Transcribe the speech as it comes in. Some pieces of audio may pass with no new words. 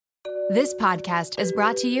This podcast is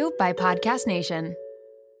brought to you by Podcast Nation.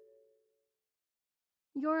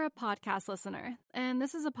 You're a podcast listener, and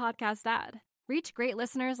this is a podcast ad. Reach great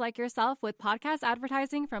listeners like yourself with podcast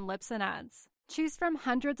advertising from Libsyn Ads. Choose from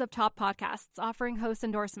hundreds of top podcasts offering host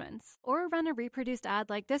endorsements, or run a reproduced ad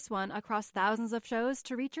like this one across thousands of shows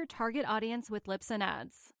to reach your target audience with Libsyn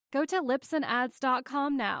Ads. Go to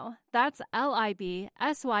libsynads.com now. That's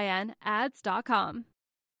LIBSYN ads.com.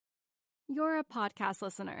 You're a podcast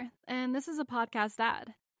listener, and this is a podcast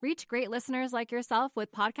ad. Reach great listeners like yourself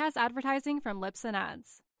with podcast advertising from Libsyn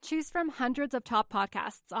Ads. Choose from hundreds of top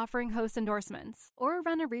podcasts offering host endorsements, or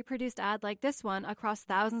run a reproduced ad like this one across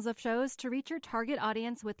thousands of shows to reach your target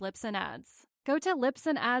audience with Libsyn Ads. Go to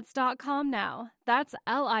libsynads.com now. That's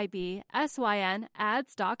LIBSYN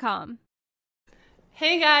ads.com.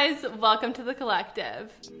 Hey guys, welcome to The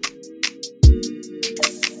Collective.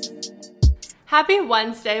 Happy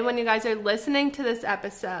Wednesday when you guys are listening to this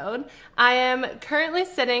episode. I am currently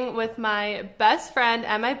sitting with my best friend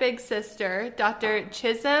and my big sister, Dr.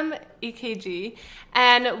 Chisholm EKG,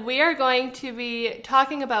 and we are going to be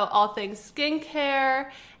talking about all things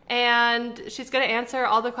skincare, and she's going to answer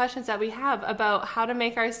all the questions that we have about how to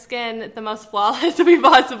make our skin the most flawless we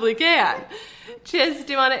possibly can. Chiz,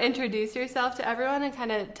 do you want to introduce yourself to everyone and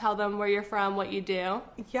kind of tell them where you're from, what you do?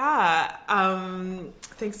 Yeah.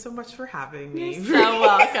 Thanks so much for having me. You're so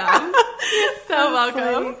welcome. You're so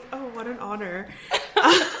welcome. Like, oh, what an honor.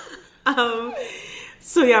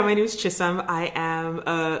 So yeah, my name is Chisholm. I am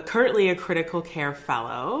currently a critical care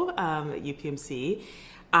fellow at UPMC.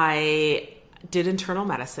 I did internal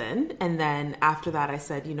medicine, and then after that I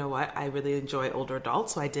said, you know what, I really enjoy older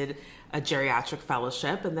adults, so I did a geriatric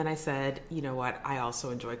fellowship, and then I said, you know what, I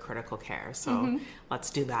also enjoy critical care, so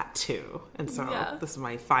let's do that too. And so this is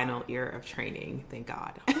my final year of training, thank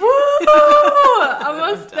God. Woo!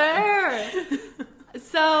 Almost there.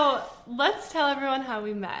 So let's tell everyone how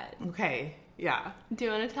we met. Okay, yeah. Do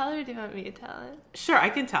you want to tell it, or do you want me to tell it? Sure,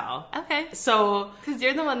 I can tell. Okay. So, because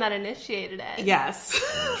you're the one that initiated it. Yes.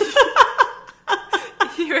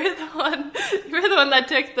 You were the one that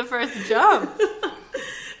took the first jump.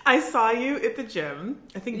 I saw you at the gym.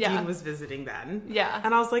 I think Dean was visiting then. Yeah.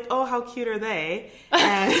 And I was like, oh, how cute are they?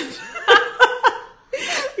 And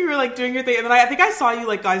you were like doing your thing. And then I think I saw you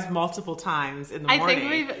like guys multiple times in the morning.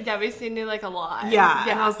 I think we've seen you like a lot. Yeah.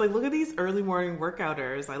 And I was like, look at these early morning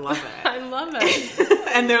workouters. I love it. I love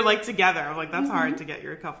it. And they're like together. I'm like, that's hard to get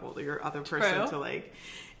your couple, your other person to like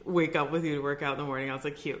wake up with you to work out in the morning. I was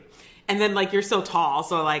like, cute. And then like you're so tall,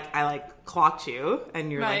 so like I like clocked you,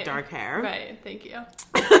 and you're like dark hair. Right, thank you.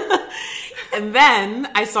 And then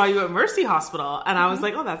I saw you at Mercy Hospital, and I was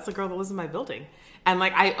like, oh, that's the girl that lives in my building. And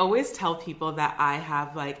like I always tell people that I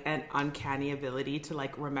have like an uncanny ability to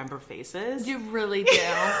like remember faces. You really do.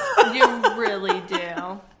 You really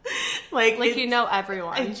do. Like you know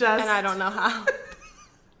everyone. And I don't know how.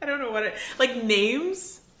 I don't know what it like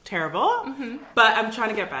names. Terrible. But I'm trying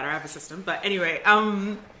to get better. I have a system. But anyway,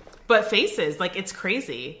 but faces, like, it's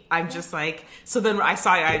crazy. I'm just like, so then I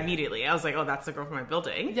saw you immediately. I was like, oh, that's the girl from my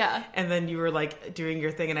building. Yeah. And then you were like doing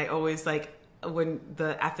your thing. And I always like, when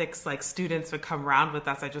the ethics like students would come around with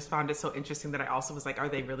us, I just found it so interesting that I also was like, are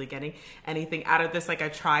they really getting anything out of this? Like I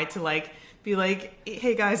tried to like be like,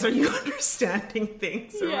 hey guys, are you understanding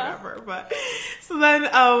things or whatever? But so then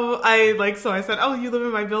I said, oh, you live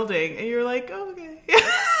in my building. And you're like, oh, okay.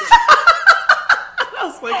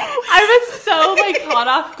 I was so like caught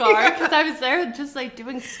off guard because I was there just like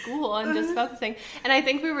doing school and just focusing, and I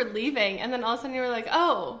think we were leaving, and then all of a sudden you were like,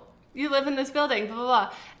 oh, you live in this building, blah blah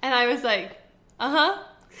blah, and I was like, and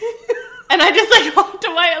I just like walked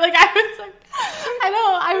away. Like I was like,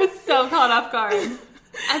 I was so caught off guard.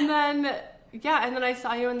 And then I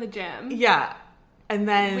saw you in the gym. Yeah. And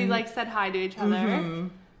then we like said hi to each other.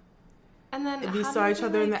 And then we saw each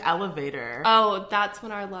other in the elevator. Oh, that's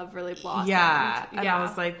when our love really blossomed. Yeah. And I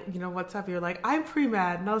was like, you know, what's up? You're like, I'm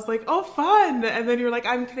pre-med. And I was like, oh, fun. And then you're like,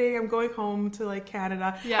 I'm Canadian. I'm going home to like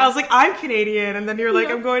Canada. Yeah. I was like, I'm Canadian. And then you're like,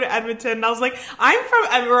 I'm going to Edmonton. And I was like, I'm from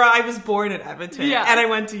Edinburgh. I was born in Edmonton. Yeah. And I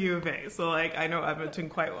went to U of A. So like, I know Edmonton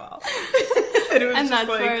quite well. And that's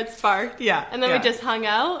like, where it sparked. Yeah. And then we just hung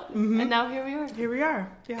out. And now here we are. Here we are.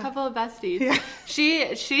 Yeah. Couple of besties. Yeah.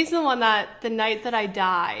 She's the one that the night that I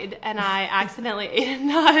died and I accidentally ate a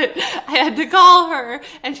nut, I had to call her,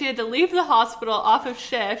 and she had to leave the hospital off of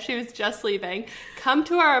shift. She was just leaving, come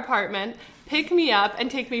to our apartment, pick me up,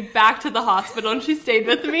 and take me back to the hospital, and she stayed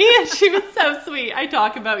with me, and she was so sweet. I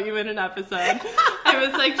talk about you in an episode. I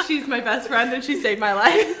was like, she's my best friend, and she saved my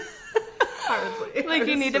life. Hardly. Like,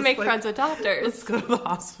 you need to make friends with doctors. Let's go to the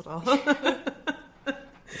hospital.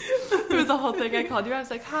 It was a whole thing. I called you. I was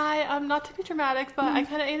like, hi, not to be dramatic, but I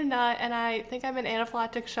kind of ate a nut and I think I'm in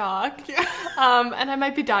anaphylactic shock. Yeah. And I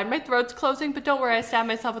might be dying. My throat's closing, but don't worry, I stabbed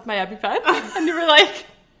myself with my EpiPen. And you were like,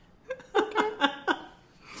 okay.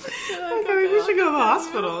 We should go to the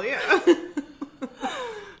hospital. Yeah.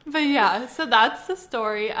 But yeah, so that's the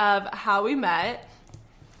story of how we met.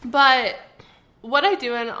 But what I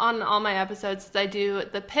do on all my episodes is I do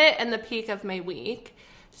the pit and the peak of my week.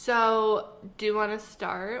 So do you want to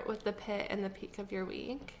start with the pit and the peak of your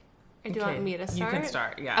week? Or do you want me to start? You can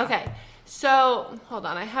start, yeah. Okay. So hold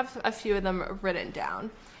on. I have a few of them written down.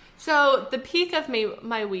 So the peak of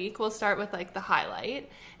my week, we'll start with like the highlight,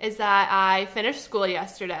 is that I finished school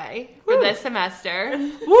yesterday for this semester.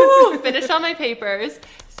 Woo! Finished all my papers.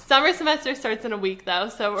 Summer semester starts in a week though,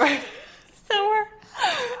 so we're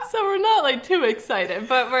not like too excited,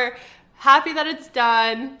 but we're happy that it's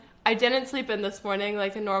done. I didn't sleep in this morning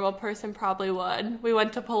like a normal person probably would. We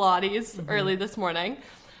went to Pilates early this morning,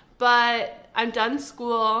 but I'm done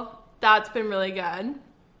school. That's been really good.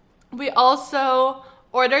 We also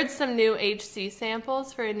ordered some new HC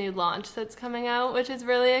samples for a new launch that's coming out, which is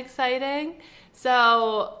really exciting.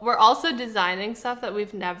 So we're also designing stuff that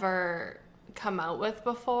we've never come out with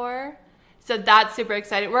before. So that's super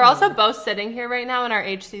exciting. We're also both sitting here right now in our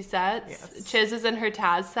HC sets. Yes. Chiz is in her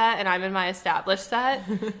Taz set and I'm in my established set.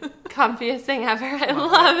 Comfiest thing ever. I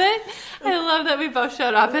love it. I love that we both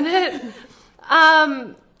showed up in it.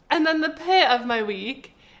 And then the pit of my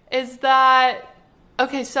week is that,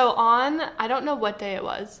 okay, so I don't know what day it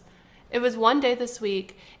was. It was one day this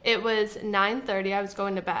week. It was 9:30. I was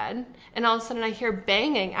going to bed. And all of a sudden I hear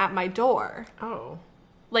banging at my door. Oh.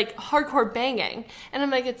 Like hardcore banging. And I'm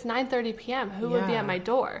like, it's 9:30 p.m. Who would be at my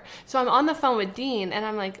door? So I'm on the phone with Dean and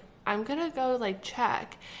I'm like, I'm going to go like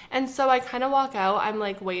check. And so I kind of walk out. I'm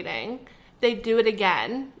like waiting. They do it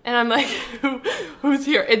again. And I'm like, who's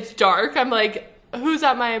here? It's dark. I'm like, who's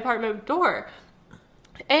at my apartment door?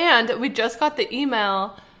 And we just got the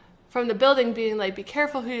email from the building being like, be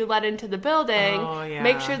careful who you let into the building. Oh, yeah.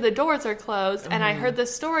 Make sure the doors are closed. And I heard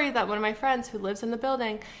this story that one of my friends who lives in the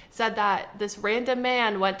building said that this random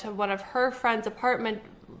man went to one of her friend's apartment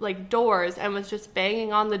like doors and was just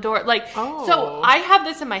banging on the door. Like, so I have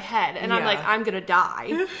this in my head and I'm like, I'm going to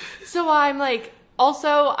die. So I'm like,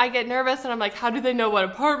 also I get nervous and I'm like, how do they know what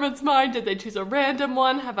apartment's mine? Did they choose a random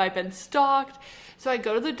one? Have I been stalked? So I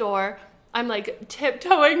go to the door. I'm like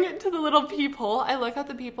tiptoeing to the little peephole. I look at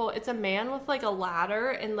the peephole. It's a man with like a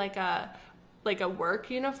ladder and like a work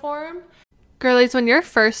uniform. Girlies, when you're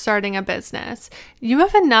first starting a business, you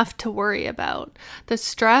have enough to worry about. The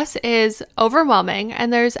stress is overwhelming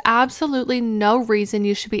and there's absolutely no reason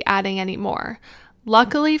you should be adding any more.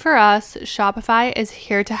 Luckily for us, Shopify is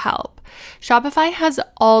here to help. Shopify has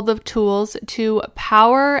all the tools to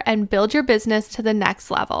power and build your business to the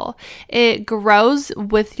next level. It grows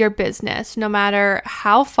with your business, no matter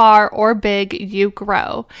how far or big you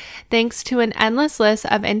grow. Thanks to an endless list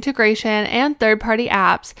of integration and third-party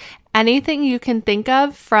apps, anything you can think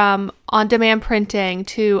of, from on-demand printing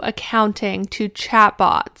to accounting to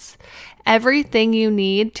chatbots, everything you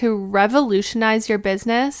need to revolutionize your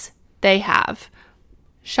business, they have.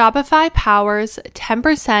 Shopify powers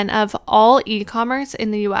 10% of all e-commerce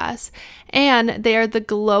in the US, and they are the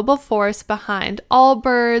global force behind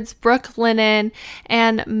Allbirds, Brooklinen,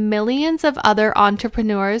 and millions of other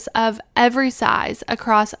entrepreneurs of every size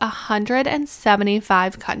across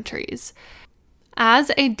 175 countries.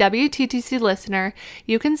 As a WTTC listener,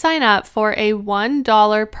 you can sign up for a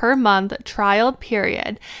 $1 per month trial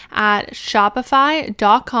period at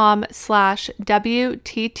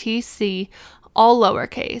shopify.com/WTTC, all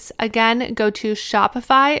lowercase. Again, go to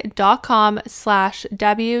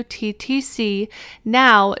shopify.com/WTTC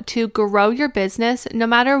now to grow your business no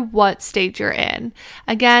matter what stage you're in.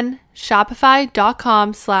 Again,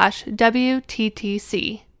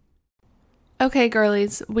 shopify.com/WTTC. Okay,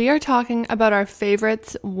 girlies, we are talking about our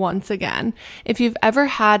favorites once again. If you've ever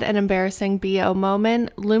had an embarrassing BO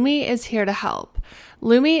moment, Lume is here to help.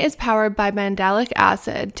 Lume is powered by mandelic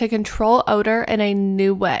acid to control odor in a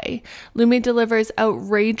new way. Lume delivers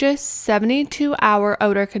outrageous 72-hour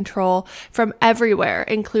odor control from everywhere,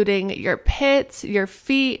 including your pits, your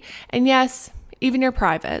feet, and yes, even your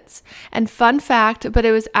privates. And fun fact, but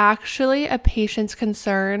it was actually a patient's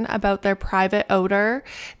concern about their private odor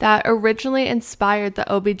that originally inspired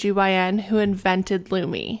the OBGYN who invented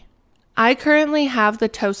Lume. I currently have the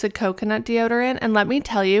toasted coconut deodorant, and let me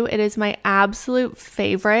tell you, it is my absolute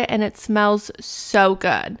favorite and it smells so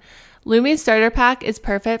good. Lume's starter pack is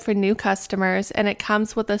perfect for new customers, and it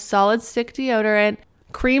comes with a solid stick deodorant,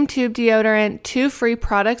 cream tube deodorant, 2 free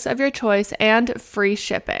products of your choice, and free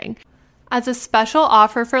shipping. As a special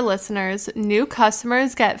offer for listeners, new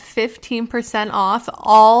customers get 15% off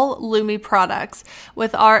all Lumi products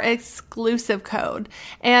with our exclusive code.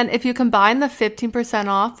 And if you combine the 15%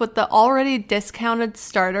 off with the already discounted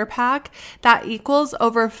starter pack, that equals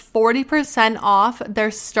over 40% off their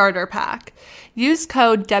starter pack. Use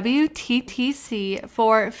code WTTC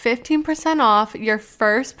for 15% off your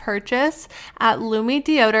first purchase at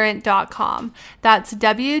LumiDeodorant.com. That's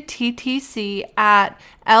WTTC at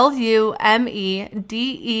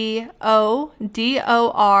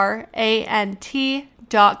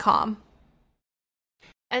LumiDeodorant.com.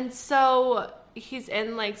 And so he's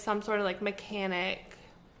in like some sort of like mechanic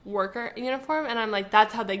worker uniform, and I'm like,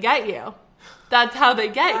 that's how they get you. That's how they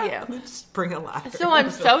get you. Just bring a ladder. So I'm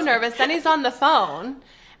so nervous. Then he's on the phone,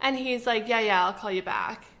 and he's like, yeah, I'll call you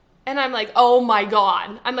back. And I'm like, oh my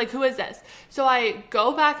God. I'm like, who is this? So I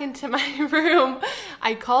go back into my room.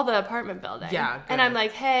 I call the apartment building. Yeah, good. And I'm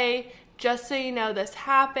like, hey, just so you know, this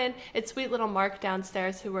happened. It's sweet little Mark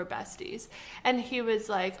downstairs who were besties. And he was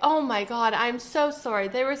like, oh my God, I'm so sorry.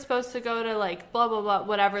 They were supposed to go to like blah, blah, blah,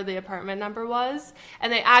 whatever the apartment number was.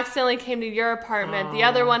 And they accidentally came to your apartment. Oh. The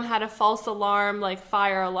other one had a false alarm, like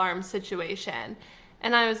fire alarm situation.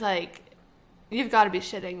 And I was like, you've got to be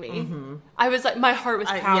shitting me. Mm-hmm. I was like, my heart was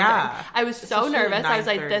pounding. Yeah. I was so nervous. I was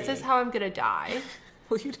like, this is how I'm going to die.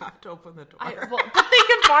 Well, you'd have to open the door. But they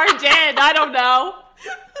could barge in. I don't know.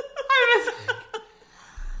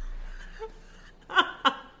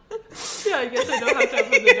 Yeah, I guess I don't have to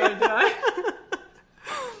open the door, do I?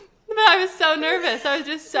 But I was so nervous. I was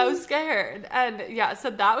just so scared. And yeah, so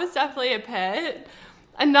that was definitely a pit.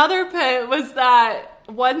 Another pit was that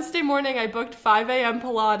Wednesday morning I booked 5 a.m.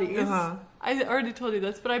 Pilates. Uh-huh. I already told you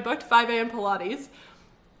this, but I booked 5 a.m. Pilates.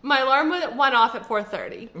 My alarm went off at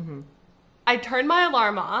 4:30. Mm-hmm. I turned my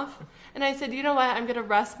alarm off, and I said, you know what? I'm going to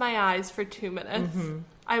rest my eyes for 2 minutes. Mm-hmm.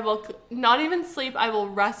 I will not even sleep. I will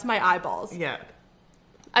rest my eyeballs. Yeah.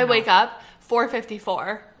 I wake up,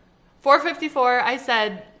 4:54. 4:54, I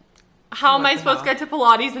said, how am I supposed to get to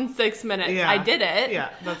Pilates in 6 minutes? Yeah. I did it. Yeah,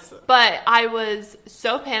 But I was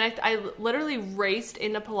so panicked. I literally raced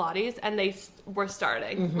into Pilates, and they were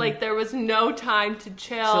starting. Mm-hmm. Like, there was no time to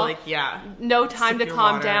chill. So, like, yeah. No time to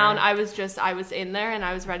calm down. I was in there, and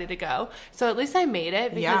I was ready to go. So at least I made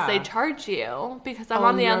it, because they charge you, because I'm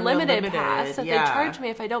on the unlimited pass. So they charge me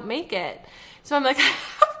if I don't make it. So I'm like, I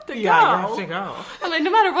have to go. Yeah, you have to go. I'm like,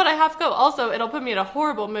 no matter what, I have to go. Also, it'll put me in a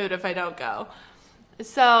horrible mood if I don't go.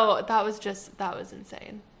 So that was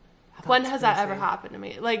insane. That's when has that ever happened to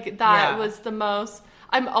me? Like, that was the most,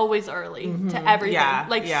 I'm always early to everything.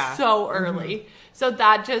 Yeah. So early. Mm-hmm. So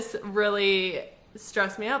that just really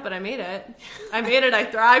stressed me out, but I made it. I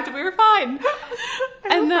thrived. We were fine.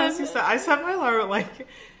 And then I set my alarm at like,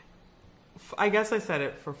 I guess I set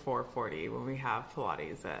it for 4:40 when we have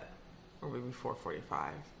Pilates or maybe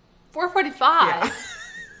 4:45. 4:45? Yeah.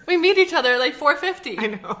 We meet each other at like 4:50. I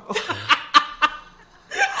know.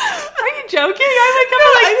 Are you joking? I wake up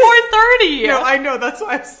at like 4:30. No, I know. That's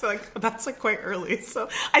why I was like, that's like quite early. So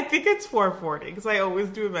I think it's 4:40 because I always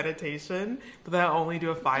do a meditation, but then I only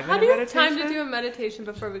do a 5-minute meditation. How do you have time to do a meditation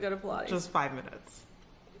before we go to Pilates? Just 5 minutes.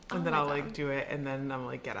 And then I'll like do it, and then I'm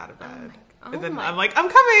like, get out of bed. And then I'm like, I'm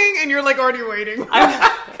coming, and you're like already waiting. You're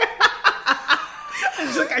like,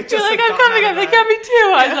 I'm coming. I'm like, yeah, me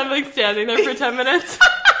too. I'm like standing there for 10 minutes.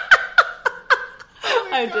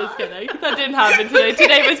 I'm just kidding. That didn't happen today.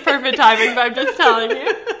 Today was perfect timing, but I'm just telling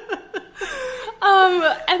you.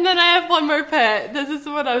 And then I have one more pit. This is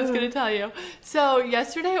what I was going to tell you. So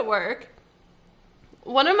yesterday at work,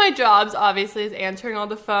 one of my jobs obviously is answering all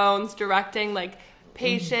the phones, directing like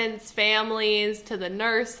patients, families to the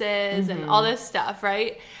nurses and all this stuff,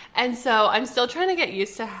 right? And so I'm still trying to get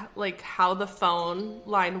used to like how the phone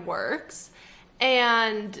line works.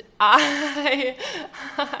 And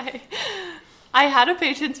I had a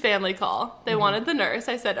patient's family call. They wanted the nurse.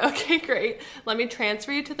 I said, okay, great. Let me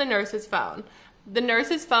transfer you to the nurse's phone. The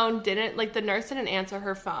nurse's phone the nurse didn't answer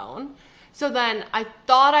her phone. So then I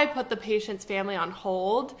thought I put the patient's family on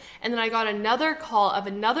hold. And then I got another call of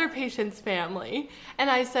another patient's family. And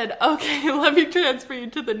I said, okay, let me transfer you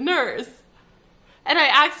to the nurse. And I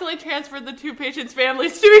accidentally transferred the two patients'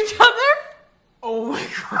 families to each other. Oh my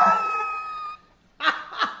God.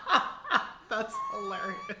 That's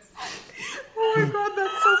hilarious. Oh my God,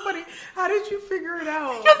 that's so funny. How did you figure it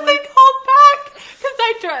out? Because they called back.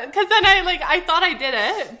 Because then I thought I did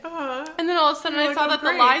it. Uh-huh. And then all of a sudden I saw that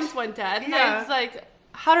the lines went dead. And I was like,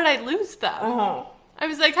 how did I lose them? Uh-huh. I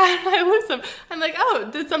was like, how did I lose them? I'm like, oh,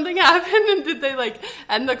 did something happen? And did they like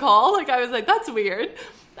end the call? Like, I was like, that's weird.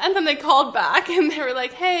 And then they called back and they were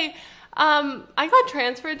like, hey, I got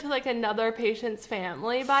transferred to like another patient's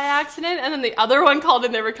family by accident, and then the other one called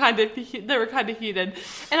and they were kind of heated,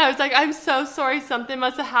 and I was like, I'm so sorry, something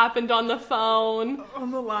must have happened on the phone,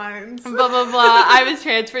 on the lines, blah blah blah. I was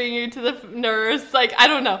transferring you to the nurse, like I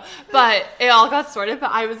don't know, but it all got sorted.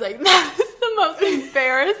 But I was like, that is the most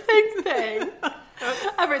embarrassing thing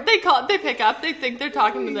ever. They pick up, they think they're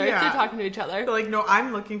talking to the nurse, they're talking to each other. They're like, no,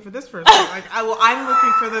 I'm looking for this person. Like, I'm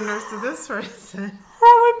looking for the nurse to this person.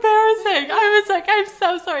 How embarrassing. I was like, I'm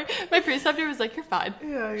so sorry. My preceptor was like, you're fine.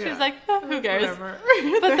 Yeah. She was like, who cares? Whatever.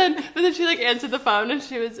 But then she like answered the phone, and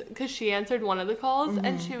because she answered one of the calls,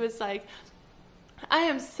 and she was like, I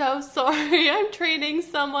am so sorry. I'm training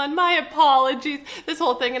someone. My apologies. This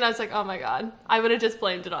whole thing. And I was like, oh my God. I would have just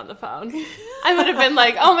blamed it on the phone. I would have been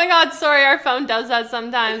like, oh my God, sorry. Our phone does that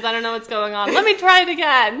sometimes. I don't know what's going on. Let me try it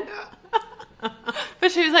again.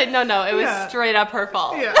 But she was like, no, it was straight up her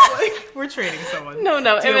fault. Yeah, like, we're training someone. No,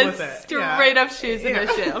 Deal it was with it. straight up she's an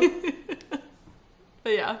issue.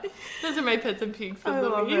 But yeah, those are my pits and peaks of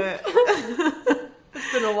the week. It.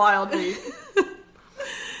 It's been a wild week.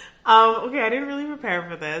 Okay, I didn't really prepare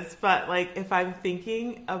for this, but like if I'm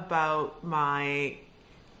thinking about my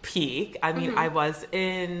peak, I mean, I was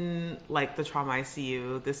in like the trauma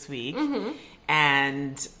ICU this week,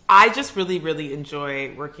 and I just really, really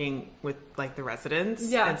enjoy working with like the residents.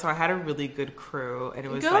 Yeah. And so I had a really good crew, and it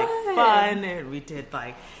was like fun, and we did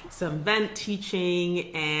like some vent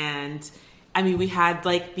teaching, and I mean, we had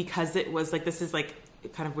like, because it was like, this is like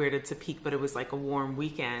kind of weird, it's a peak, but it was like a warm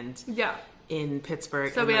weekend. Yeah. In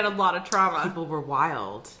Pittsburgh. So we had a lot of trauma. People were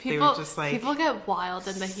wild. They were just like... People get wild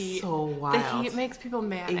in the heat. So wild. The heat makes people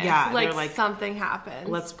manic. Yeah. Like something happens.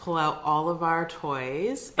 Let's pull out all of our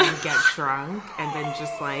toys and get drunk and then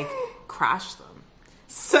just like crash them.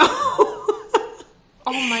 So... Oh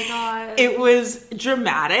my God. It was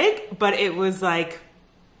dramatic, but it was like...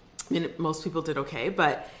 I mean, most people did okay,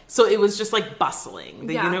 but... So it was just like bustling.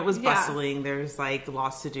 The unit was bustling. There's like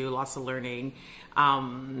lots to do, lots of learning.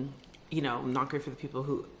 You know, not great for the people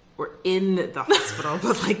who were in the hospital,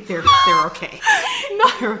 but like they're okay.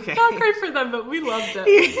 They're okay. Not great for them, but we loved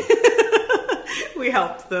it. We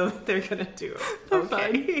helped them. They're gonna do it.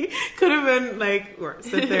 Okay. Could have been like worse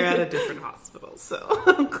if they're at a different hospital. So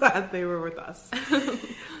I'm glad they were with us.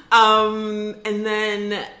 And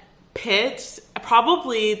then Pitt,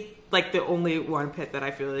 probably like the only one pit that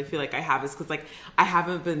I feel like I have is because like I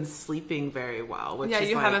haven't been sleeping very well. Which is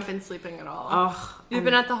you like, haven't been sleeping at all. Oh, You've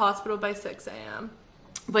been at the hospital by 6 a.m.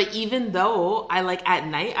 But even though I like at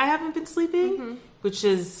night I haven't been sleeping, which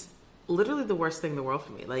is literally the worst thing in the world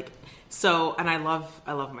for me. Like so, and I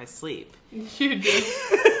love my sleep. You do.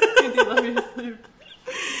 You do love your sleep.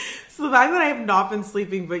 So the fact that I have not been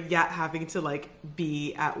sleeping, but yet having to like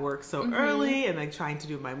be at work so early and like trying to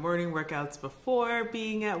do my morning workouts before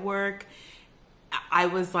being at work, I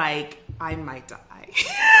was like, I might die.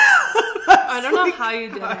 I don't know how you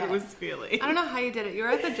did it. I was feeling. I don't know how you did it. You were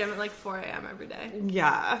at the gym at like 4 a.m. every day.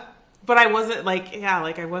 Yeah. But I wasn't like,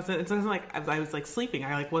 I wasn't, it wasn't like, I was like sleeping.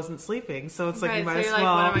 I like wasn't sleeping. So it's like, you might as well.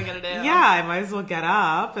 Like, what am I going to do? Yeah, I might as well get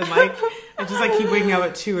up. And like, I just like keep waking up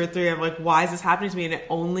at 2 or 3. I'm like, why is this happening to me? And it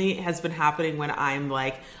only has been happening when I'm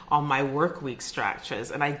like on my work week stretches.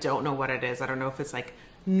 And I don't know what it is. I don't know if it's like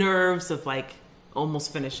nerves of like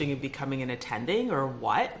almost finishing and becoming an attending or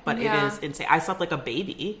what. But it is insane. I slept like a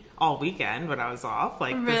baby all weekend when I was off.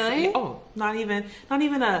 Like, really? Not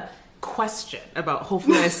even a question about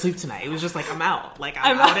hopefully I sleep tonight. It was just like I'm out. Like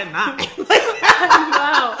I'm out at 9. I'm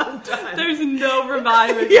out. Done. There's no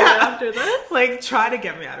reviving after this. Like try to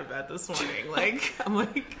get me out of bed this morning. Like I'm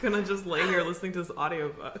like gonna just lay here listening to this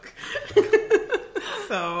audiobook.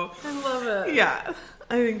 So I love it. Yeah.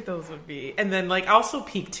 I think those would be. And then like also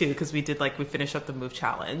peak too, because we finished up the Move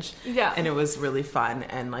Challenge. Yeah. And it was really fun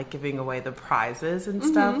and like giving away the prizes and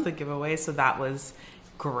stuff, the giveaway. So that was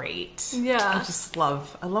great. Yeah.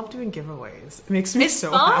 I love doing giveaways. It makes me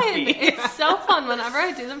so fun. happy. It's so fun. Whenever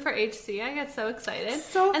I do them for HC, I get so excited.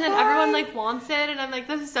 So and then fun. everyone like wants it, and I'm like,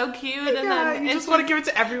 this is so cute. And then you just want to give it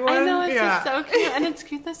to everyone. I know, it's just so cute. And it's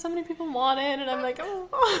cute that so many people want it, and I'm like, oh.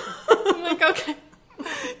 I'm like, okay.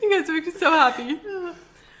 You guys make me so happy.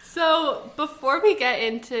 So before we get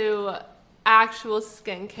into actual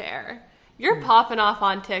skincare, you're popping off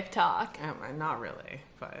on TikTok. Am I? Not really,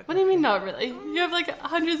 but... What do you mean not really? You have like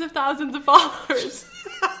hundreds of thousands of followers.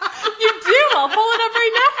 You do. I'll pull it up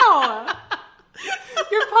right now.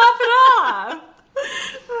 You're popping off.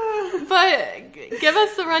 But give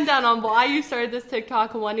us the rundown on why you started this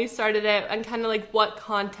TikTok, when you started it, and kind of like what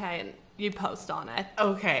content you post on it.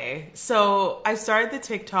 Okay, so I started the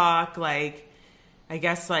TikTok I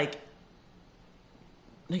guess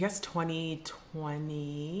 2020.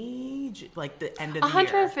 2020, like the end of the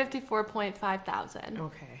year. 154.5 thousand.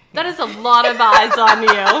 Okay. That is a lot of eyes on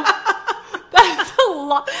you. That's a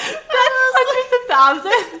lot. That's hundreds of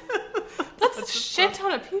thousands. That's a shit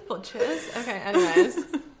ton of people, Chiz. Okay, anyways.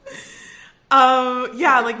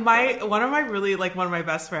 Yeah, like one of my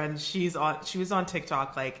best friends, she was on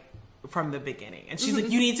TikTok like from the beginning, and she's like,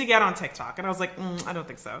 you need to get on TikTok, and I was like, I don't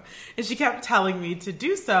think so, and she kept telling me to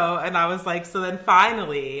do so, and I was like, so then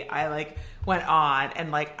finally I like went on,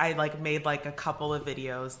 and like I like made like a couple of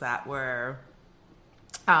videos that were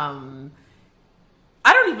I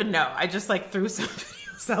don't even know, I just like threw some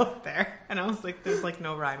videos out there, and I was like, there's like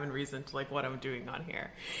no rhyme and reason to like what I'm doing on here.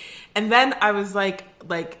 And then I was like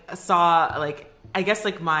saw like, I guess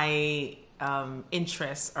like my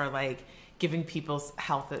interests are like giving people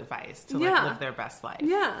health advice to like live their best life.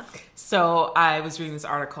 Yeah. So I was reading this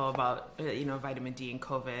article about vitamin D and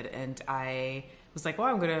COVID, and I was like,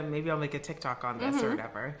 well, maybe I'll make a TikTok on this or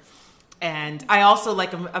whatever. And I also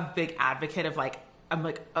like I'm a big advocate of like, I'm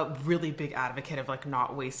like a really big advocate of like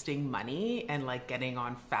not wasting money and like getting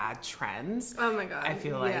on fad trends. Oh my God. I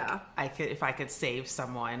feel like if I could save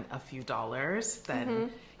someone a few dollars, then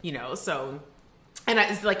so. And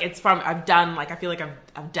I've done, like, I feel like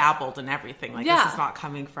I've dabbled in everything. Like, this is not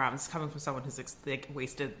coming from, it's coming from someone who's, like,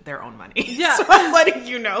 wasted their own money. Yeah. So I'm letting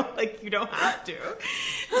you know, like, you don't have to.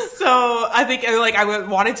 So I think, like, I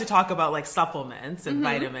wanted to talk about, like, supplements and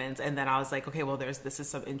vitamins. And then I was like, okay, well, this is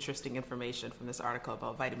some interesting information from this article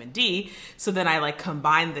about vitamin D. So then I, like,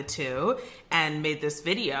 combined the two and made this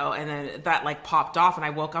video. And then that, like, popped off. And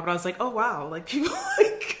I woke up and I was like, oh, wow. Like, people,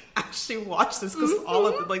 like, actually watch this, because all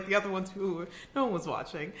of like the other ones no one was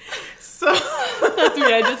watching. So that's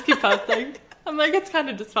me. I just keep posting. I'm like, it's kind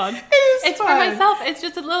of just fun. It's fun. For myself. It's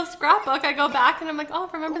just a little scrapbook. I go back and I'm like, oh,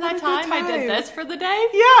 remember that time I did this for the day?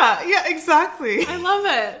 Yeah, exactly. I love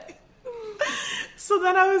it. So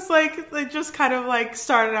then I was like just kind of like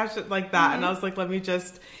started out like that, and I was like, let me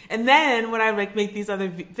just. And then when I like make these other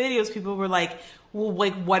videos, people were like, well,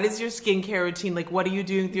 like, what is your skincare routine? Like, what are you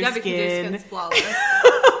doing with your skin? Because your skin's flawless.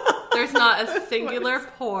 There's not a singular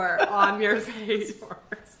pore on your face.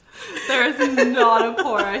 There is not a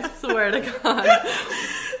pore, I swear to God.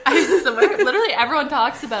 I swear, literally everyone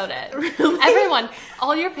talks about it. Really? Everyone.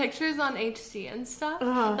 All your pictures on HC and stuff.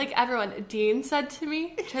 Like, everyone. Dean said to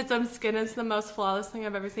me, Chisholm's skin is the most flawless thing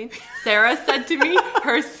I've ever seen. Sarah said to me,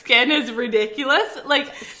 her skin is ridiculous.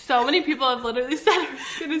 Like, so many people have literally said her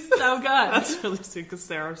skin is so good. That's really sweet, because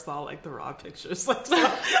Sarah saw, like, the raw pictures. Like, so,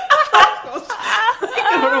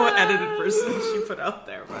 I don't know what edited version she put out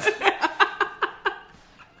there, but...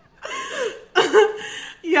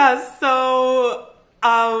 Yeah, so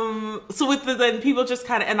with then people just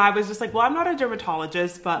kind of, and I was just like, well, I'm not a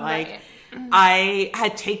dermatologist, but like, I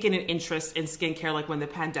had taken an interest in skincare like when the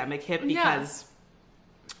pandemic hit, because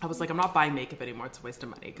I was like, I'm not buying makeup anymore. It's a waste of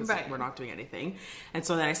money, because like, we're not doing anything. And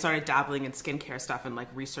so then I started dabbling in skincare stuff and like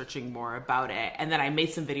researching more about it. And then I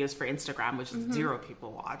made some videos for Instagram, which 0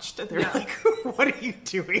 people watched. And they're like, what are you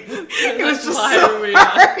doing? It was just so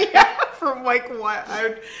hard. Yeah, from like what I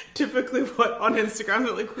would typically put on Instagram.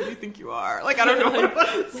 They're like, who do you think you are? Like, I don't know what it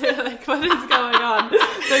was. They're like, what is going on?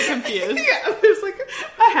 They're confused. Yeah, there's like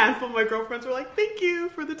a handful of my girlfriends were like, thank you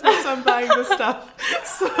for the tips on buying this stuff.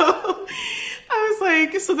 So I was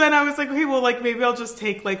like, so then I was like, okay, well, like, maybe I'll just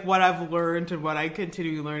take, like, what I've learned and what I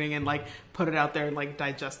continue learning and, like, put it out there in, like,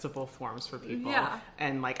 digestible forms for people. Yeah.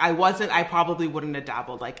 And, like, I probably wouldn't have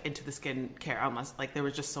dabbled, like, into the skincare unless, like, there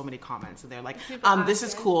were just so many comments. And they're like, this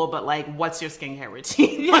is cool, but, like, what's your skincare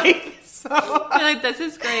routine? Yeah. Like, so. You're like, this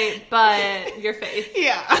is great, but your face.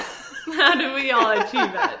 Yeah. How do we all achieve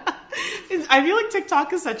it? I feel like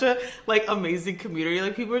TikTok is such a like amazing community.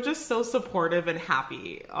 Like, people are just so supportive and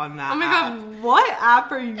happy on that. Oh my app. God, what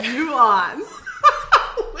app are you on?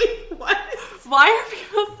 Wait, what? Why are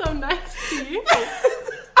people so nice to you?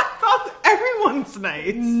 I thought everyone's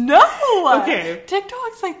nice. No. Okay.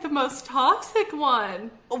 TikTok's like the most toxic one.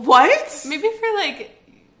 What? Maybe for like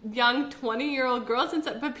young 20-year-old girls and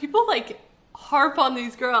stuff, but people like harp on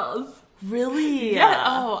these girls. Really? Yeah.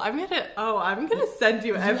 I'm gonna send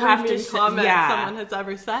you every mean comment someone has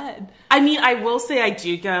ever said. I mean, I will say I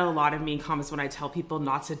do get a lot of mean comments when I tell people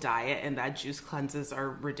not to diet and that juice cleanses are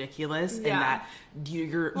ridiculous and that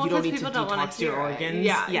you don't need to detox your organs.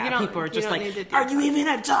 Yeah. People are just like, are you even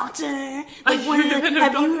a doctor? Like,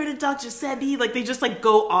 have you heard of Dr. Sebi? Like, they just like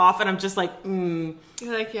go off, and I'm just like, You're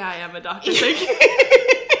like, yeah, I am a doctor.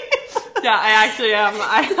 Yeah, I actually am.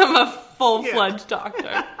 I am a full-fledged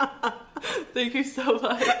doctor. Thank you so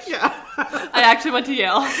much. Yeah. I actually went to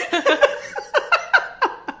Yale.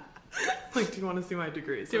 Like, do you want to see my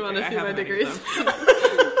degrees? Do you want to see my degrees?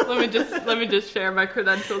 let me just share my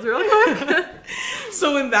credentials real quick.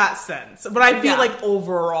 So in that sense, but I feel like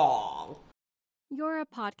overall. You're a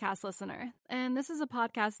podcast listener, and this is a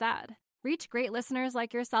podcast ad. Reach great listeners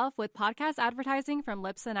like yourself with podcast advertising from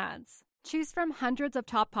Libsyn Ads. Choose from hundreds of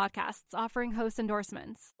top podcasts offering host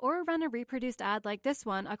endorsements, or run a reproduced ad like this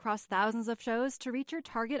one across thousands of shows to reach your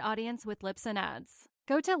target audience with Libsyn Ads.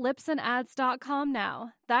 Go to libsynads.com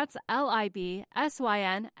now. That's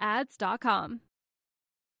LIBSYN ads.com.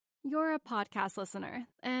 You're a podcast listener,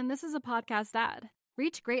 and this is a podcast ad.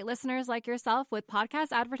 Reach great listeners like yourself with podcast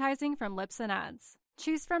advertising from Libsyn Ads.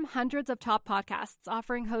 Choose from hundreds of top podcasts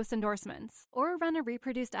offering host endorsements, or run a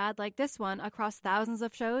reproduced ad like this one across thousands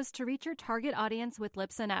of shows to reach your target audience with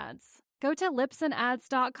Libsyn Ads. Go to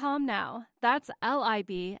libsynads.com now. That's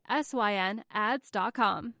LIBSYN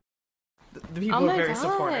ads.com. The people are very God.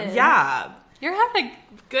 supportive. Yeah. You're having a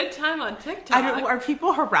good time on TikTok. Are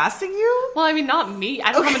people harassing you? Well, I mean, not me.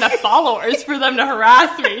 I don't have enough followers for them to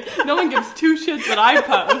harass me. No one gives two shits what I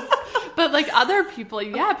post. But, like, other people,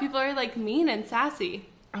 yeah, people are, like, mean and sassy.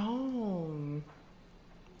 Oh.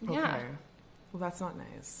 Okay. Yeah. Well, that's not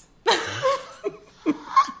nice.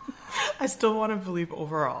 I still want to believe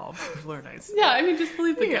overall people are nice. Yeah, I mean, just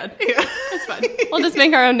believe the good. Yeah. It's fine. We'll just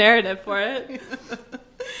make our own narrative for it.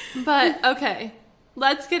 But, okay.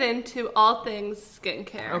 Let's get into all things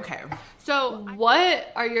skincare. Okay. So,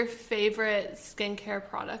 what are your favorite skincare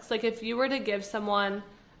products? Like, if you were to give someone,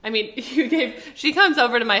 I mean, she comes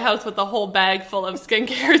over to my house with a whole bag full of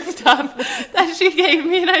skincare stuff that she gave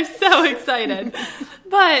me, and I'm so excited.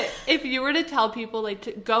 But if you were to tell people, like,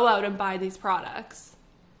 to go out and buy these products,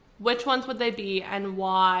 which ones would they be, and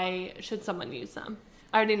why should someone use them?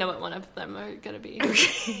 I already know what one of them are going to be.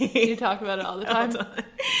 Okay. You talk about it all the time.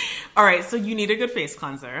 All right, so you need a good face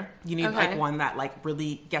cleanser. You need Okay. like one that like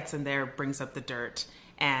really gets in there, brings up the dirt,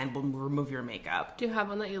 and will remove your makeup. Do you have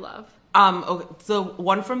one that you love? Okay, so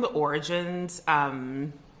one from the Origins,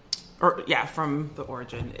 from the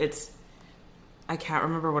Origin. I can't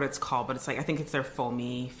remember what it's called, but it's like I think it's their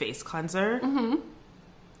foamy face cleanser. Mm-hmm.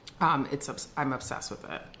 I'm obsessed with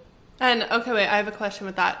it. And okay, wait, I have a question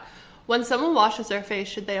with that. When someone washes their face,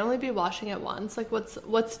 should they only be washing it once? Like,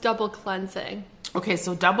 what's double cleansing? Okay,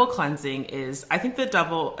 so double cleansing is, I think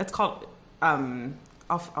it's called,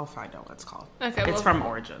 I'll find out what it's called. Okay, it's from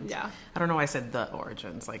Origins. Yeah. I don't know why I said the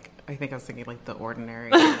Origins. Like, I think I was thinking like The Ordinary.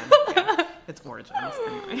 And then, yeah, it's Origins.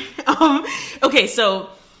 Anyway. Okay, so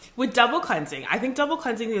with double cleansing, I think double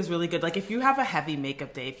cleansing is really good. Like, if you have a heavy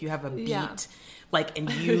makeup day, if you have a beat, Yeah. like, and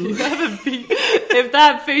you have a beat. If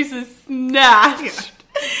that face is snatched.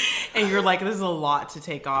 and you're like, this is a lot to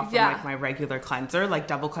take off from Yeah. like my regular cleanser, like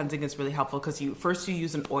double cleansing is really helpful because you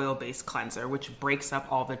use an oil-based cleanser, which breaks up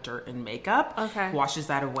all the dirt and makeup, Okay. washes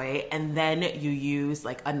that away, and then you use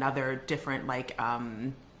like another different like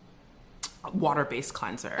water-based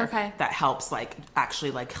cleanser Okay. that helps like actually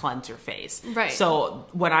like cleanse your face. Right. So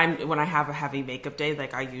when I have a heavy makeup day,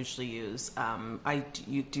 like I usually use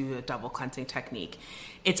you do a double cleansing technique.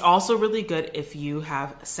 It's also really good if you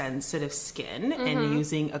have sensitive skin and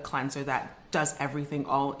using a cleanser that does everything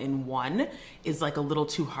all in one is like a little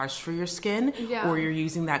too harsh for your skin. Yeah. Or you're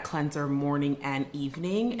using that cleanser morning and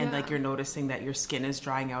evening and Yeah. like you're noticing that your skin is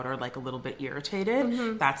drying out or like a little bit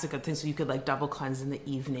irritated. That's a good thing. So you could like double cleanse in the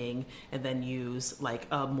evening and then use like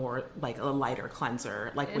a more like a lighter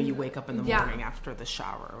cleanser like when you wake up in the Yeah. morning after the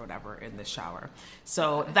shower or whatever in the shower.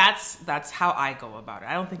 So that's how I go about it.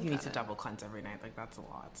 I don't think you need to double cleanse every night. Like that's a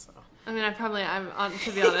lot. So I mean,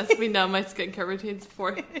 to be honest, we know my skincare routine's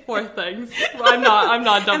four things. Well, I'm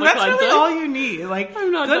not double and that's cleansing. really all you need. Like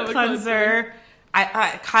I'm not good double cleanser.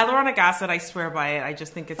 Hyaluronic acid, I swear by it. I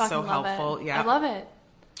just think it's so Fucking love helpful. it. Yeah, I love it.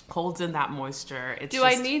 holds in that moisture. It's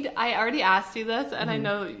I already asked you this, and I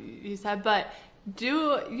know you said, but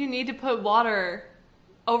do you need to put water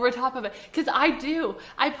over top of it? Because I do.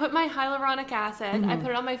 I put my hyaluronic acid, I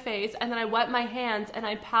put it on my face, and then I wet my hands, and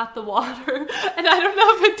I pat the water. And I don't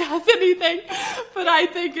know if it does anything, but I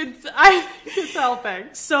think it's helping.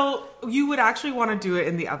 So you would actually want to do it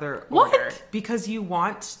in the other What? order because you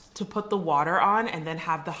want to put the water on and then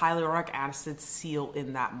have the hyaluronic acid seal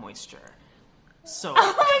in that moisture. So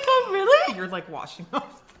Oh my god, really? you're like washing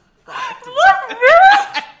off the product. What?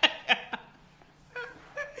 Really?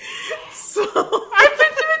 So I've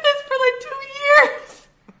been doing this for like 2 years.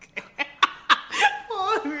 well,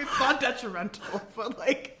 I mean, it's not detrimental, but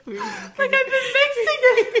like Like I've been mixing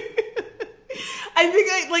it.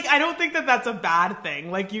 I don't think that that's a bad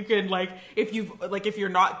thing. Like you could if you're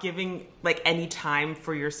not giving like any time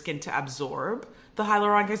for your skin to absorb the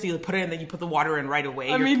hyaluronic acid, you put it in, then you put the water in right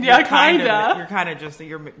away. I mean, yeah, kinda. You're kind of just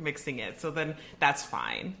you're mixing it, so then that's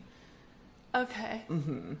fine. Okay.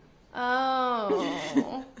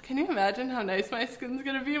 Oh. Can you imagine how nice my skin's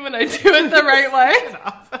going to be when I do it the right way?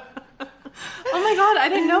 Oh my God, I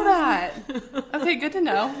didn't know that. Okay, good to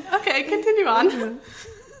know. Okay, continue on.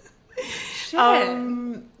 Shit.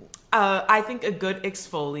 I think a good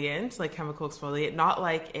exfoliant, like chemical exfoliant, not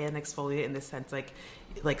like an exfoliant in the sense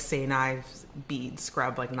like St. Ives bead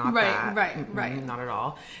scrub, like not that. Right. Not at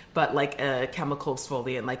all. But like a chemical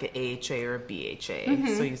exfoliant, like an AHA or a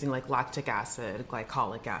BHA. So using like lactic acid,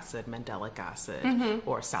 glycolic acid, mandelic acid,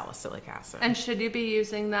 or salicylic acid. And should you be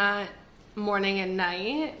using that morning and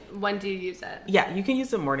night? When do you use it? Yeah, you can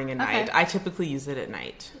use it morning and night. Okay. I typically use it at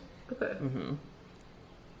night. Okay.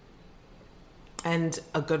 And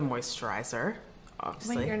a good moisturizer,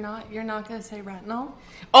 obviously. Wait, you're not going to say retinol?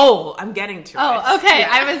 Oh, I'm getting to it. Oh, okay. Yeah.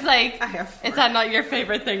 I was like, I have is that not your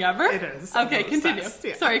favorite thing ever? It is. Okay, I'm continue. obsessed,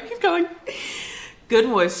 yeah. Sorry, keep going. Good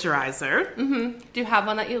moisturizer. Do you have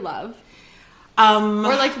one that you love? Um,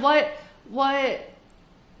 Or like what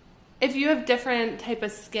if you have different type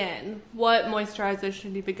of skin, what moisturizer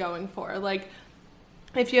should you be going for? Like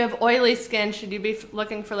if you have oily skin, should you be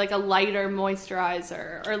looking for like a lighter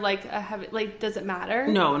moisturizer or like a heavy, like does it matter?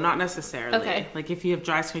 No, not necessarily. Okay. Like if you have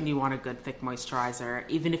dry skin, you want a good thick moisturizer.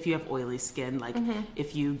 Even if you have oily skin, like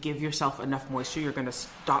if you give yourself enough moisture, you're going to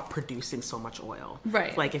stop producing so much oil.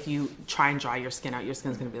 Right. Like if you try and dry your skin out, your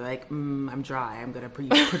skin's going to be like, I'm dry. I'm going to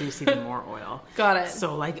produce even more oil. Got it.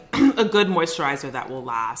 So like a good moisturizer that will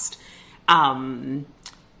last.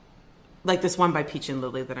 Like this one by Peach and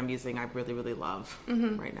Lily that I'm using, I really, really love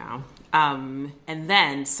right now. And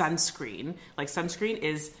then sunscreen. Like sunscreen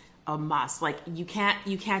is a must. Like you can't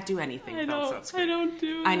do anything without sunscreen. I don't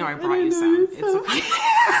do it. I know I brought you some. It's okay.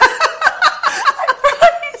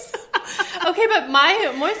 Okay, but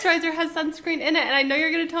my moisturizer has sunscreen in it, and I know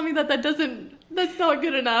you're going to tell me that's not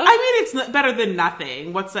good enough. I mean, it's better than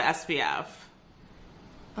nothing. What's the SPF?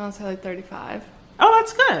 I'll say like 35. Oh,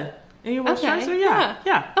 that's good. And your moisturizer? Okay,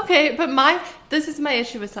 Yeah. Okay, but this is my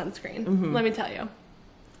issue with sunscreen. Let me tell you.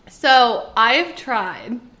 So I've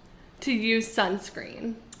tried to use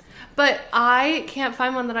sunscreen, but I can't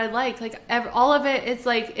find one that I like. Like all of it, it's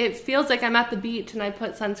like it feels like I'm at the beach and I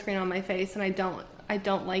put sunscreen on my face, and I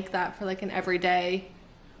don't like that for like an everyday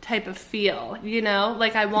type of feel. You know,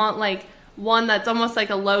 like I want like one that's almost like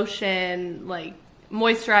a lotion, like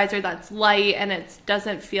moisturizer that's light and it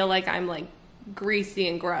doesn't feel like I'm like greasy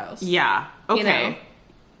and gross. Yeah. Okay. You know?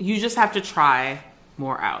 You just have to try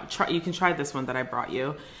more out. You can try this one that I brought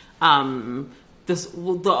you. The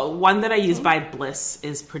one that I use by Bliss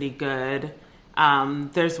is pretty good.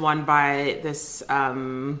 There's one by this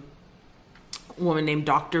woman named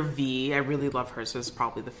Dr. V. I really love her, so it's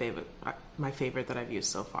probably my favorite that I've used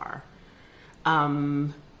so far.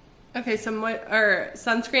 Okay, so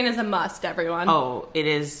sunscreen is a must, everyone. Oh, it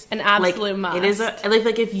is an absolute must. It is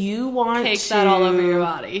like if you want cake that all over your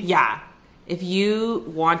body. Yeah, if you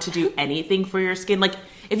want to do anything for your skin, like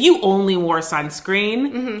if you only wore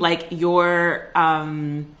sunscreen, like your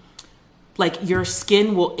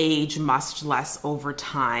skin will age much less over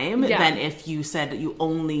time than if you said you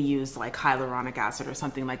only use like hyaluronic acid or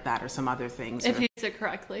something like that or some other things. If you use it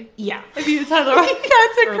correctly. Yeah. If you use hyaluronic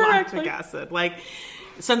acid or correctly. lactic acid. Like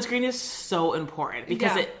sunscreen is so important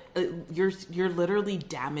because you're literally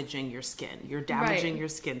damaging your skin. You're damaging your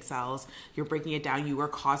skin cells. You're breaking it down. You are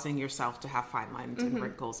causing yourself to have fine lines and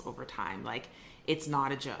wrinkles over time. Like it's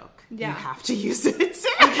not a joke. Yeah. You have to use it.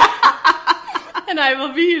 And I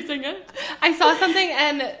will be using it. I saw something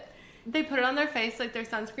and they put it on their face, like their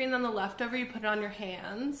sunscreen, then the leftover you put it on your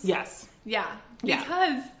hands. Yes. Yeah. Yeah.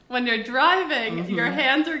 Because when you're driving, your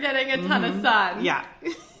hands are getting a ton of sun. Yeah.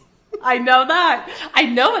 I know that. I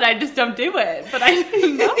know it. I just don't do it, but I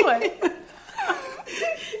know it.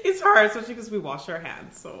 It's hard, especially because we wash our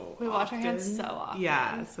hands so We wash our hands so often.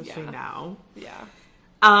 Yeah, especially now. Yeah.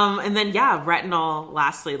 And then retinol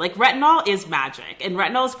lastly. Like retinol is magic. And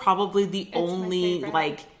retinol is probably the only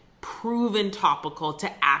like proven topical to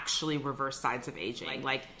actually reverse signs of aging.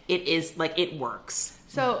 Like it is like it works.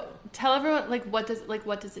 So tell everyone what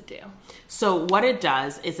does it do? So what it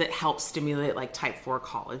does is it helps stimulate like type 4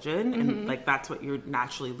 collagen and like that's what you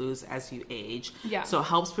naturally lose as you age. Yeah. So it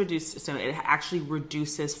helps so it actually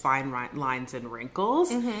reduces fine lines and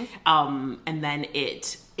wrinkles. And then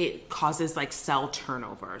it causes like cell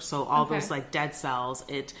turnover. So all those like dead cells,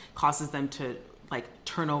 it causes them to like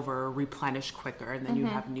turn over, replenish quicker, and then you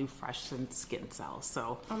have new fresh skin cells.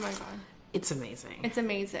 So Oh my God. it's amazing. It's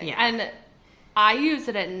amazing. Yeah. And I use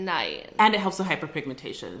it at night. And it helps with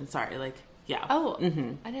hyperpigmentation. Sorry, like yeah. Oh,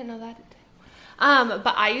 I didn't know that.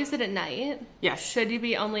 But I use it at night. Yes. Should you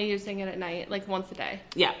be only using it at night, like once a day?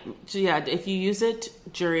 Yeah. So yeah, if you use it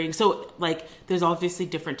during, so like there's obviously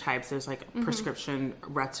different types. There's like prescription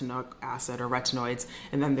retinoic acid or retinoids,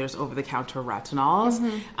 and then there's over-the-counter retinols,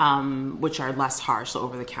 which are less harsh, so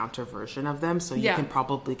over-the-counter version of them. So you can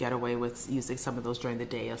probably get away with using some of those during the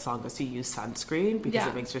day as long as you use sunscreen, because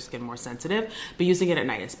it makes your skin more sensitive. But using it at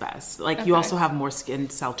night is best. Like you also have more skin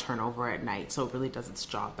cell turnover at night, so it really does its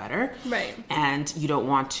job better. Right. And you don't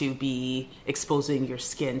want to be exposing your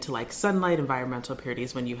skin to like sunlight, environmental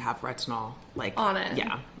impurities when you have retinol like on it.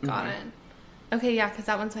 Yeah. Got it. Okay, yeah, because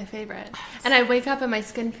that one's my favorite. And I wake up and my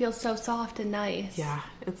skin feels so soft and nice. Yeah,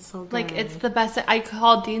 it's so good. Like, it's the best. I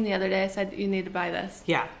called Dean the other day. I said, you need to buy this.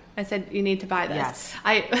 Yeah. I said, you need to buy this. Yes.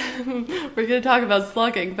 We're going to talk about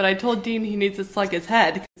slugging, but I told Dean he needs to slug his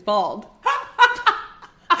head because he's bald.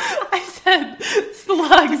 I said,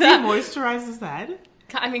 slug Does that. he moisturize his head?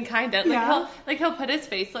 I mean, kind of. He'll put his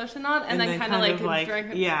face lotion on and then kind of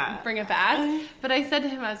bring it back. But I said to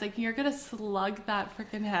him, I was like, you're going to slug that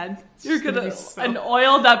freaking head. You're going to and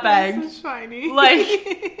oil that bag. So shiny. Like,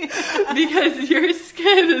 because your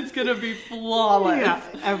skin is going to be flawless. Yeah,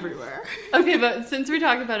 everywhere. Okay, but since we're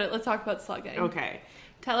talking about it, let's talk about slugging. Okay.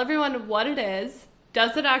 Tell everyone what it is.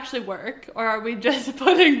 Does it actually work? Or are we just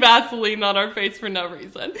putting Vaseline on our face for no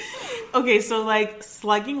reason? Okay, so like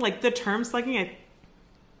slugging, like the term slugging,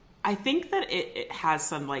 I think that it has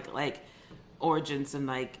some like origins in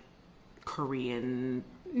like Korean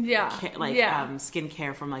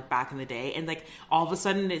skincare from like back in the day, and like all of a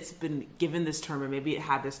sudden it's been given this term, or maybe it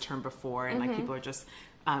had this term before, and like people are just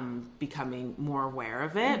becoming more aware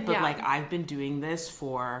of it. But like I've been doing this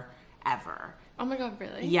forever. Oh my god,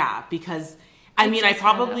 really? Yeah, because I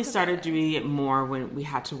probably started doing it more when we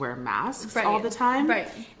had to wear masks all the time. Right.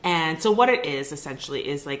 And so what it is essentially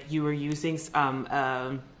is like you were using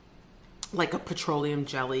like a petroleum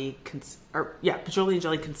jelly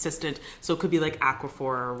consistent, so it could be like Aquaphor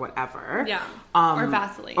or whatever, or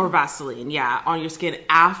Vaseline on your skin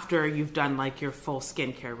after you've done like your full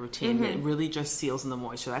skincare routine. It really just seals in the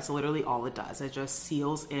moisture. That's literally all it does. It just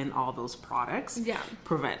seals in all those products,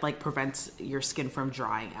 prevents your skin from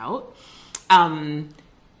drying out.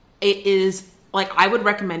 It is like, I would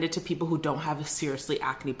recommend it to people who don't have a seriously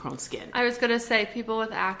acne-prone skin. I was going to say, people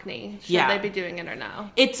with acne, should they be doing it or no?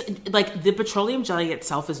 It's, like, the petroleum jelly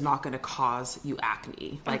itself is not going to cause you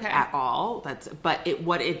acne, at all. But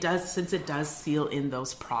what it does, since it does seal in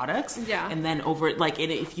those products, and then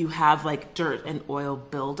if you have, like, dirt and oil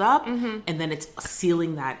buildup, and then it's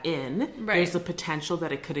sealing that in, there's the potential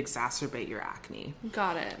that it could exacerbate your acne.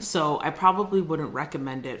 Got it. So I probably wouldn't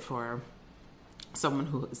recommend it for someone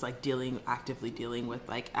who is like actively dealing with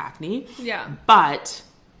like acne. Yeah. But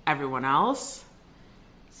everyone else,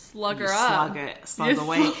 slug away.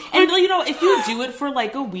 And if you do it for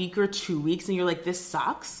like a week or 2 weeks and you're like, this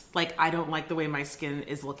sucks, like I don't like the way my skin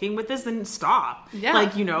is looking with this, then stop. Yeah.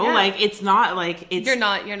 Like, like it's not like it's You're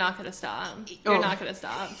not gonna stop. You're not gonna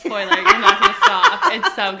stop. Spoiler, you're not gonna stop.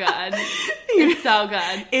 It's so good. It's so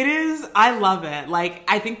good. It is. I love it. Like,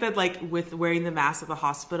 I think that like with wearing the mask at the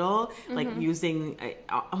hospital, like using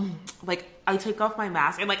like I take off my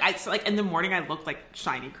mask and like in the morning I look like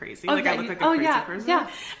shiny crazy. Like I look like a crazy person. Yeah.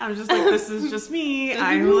 I'm just like, this is just me.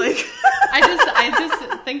 I'm like I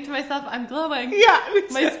just think to myself, I'm glowing. Yeah.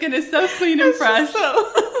 My skin is so clean and fresh.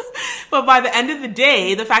 But by the end of the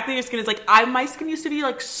day, the fact that your skin is like, my skin used to be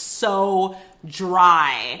like so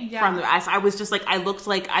dry from the ice. I was just like, I looked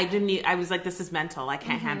like I was like, this is mental. I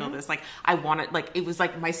can't handle this. Like I wanted, like, it was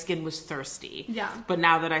like my skin was thirsty. Yeah. But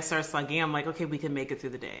now that I start slugging, I'm like, okay, we can make it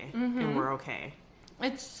through the day and we're okay.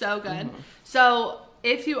 It's so good. So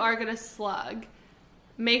if you are going to slug,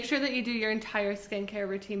 make sure that you do your entire skincare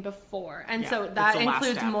routine before. And so that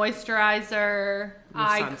includes moisturizer,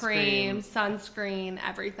 eye cream, sunscreen,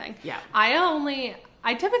 everything. Yeah.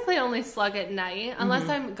 I typically only slug at night, unless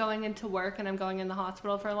I'm going into work and I'm going in the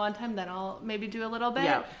hospital for a long time, then I'll maybe do a little bit.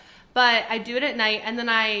 Yeah. But I do it at night, and then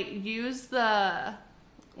I use the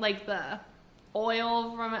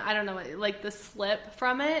oil from it, I don't know, like the slip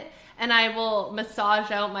from it, and I will massage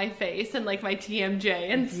out my face and like my TMJ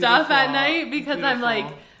and stuff at night, because I'm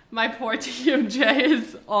like, my poor TMJ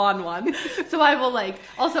is on one. So I will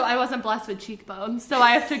also I wasn't blessed with cheekbones, so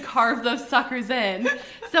I have to carve those suckers in.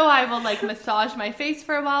 So I will massage my face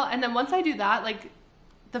for a while, and then once I do that,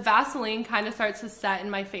 the Vaseline kind of starts to set in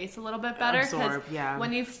my face a little bit better, because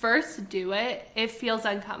when you first do it, it feels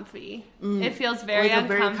uncomfy. It feels very uncomfy.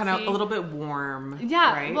 Very kind of a little bit warm.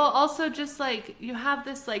 Yeah. Right? Well, also just you have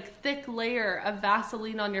this thick layer of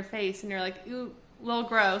Vaseline on your face, and you're like, ooh, a little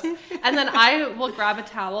gross. And then I will grab a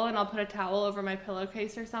towel and I'll put a towel over my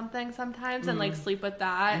pillowcase or something sometimes and sleep with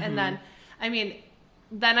that. And then,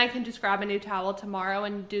 then I can just grab a new towel tomorrow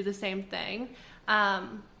and do the same thing.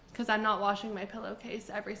 Because I'm not washing my pillowcase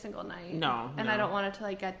every single night. No. And I don't want it to,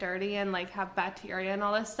 like, get dirty and, like, have bacteria and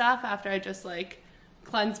all this stuff after I just, like,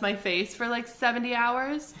 cleanse my face for, like, 70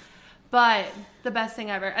 hours. But the best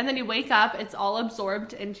thing ever. And then you wake up, it's all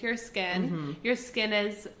absorbed into your skin. Mm-hmm. Your skin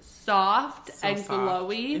is soft and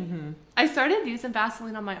glowy. Mm-hmm. I started using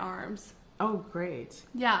Vaseline on my arms. Oh, great.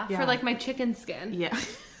 Yeah, for, like, my chicken skin. Yeah.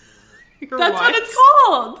 That's what it's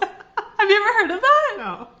called. Have you ever heard of that?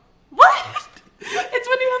 No. What? It's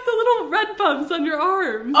when you have the little red bumps on your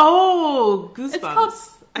arms. Oh, goosebumps. It's called...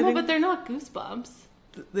 No, but they're not goosebumps.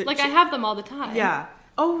 Like, I have them all the time. Yeah.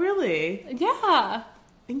 Oh, really? Yeah.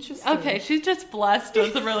 Interesting. Okay, she's just blessed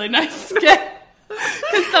with a really nice skin.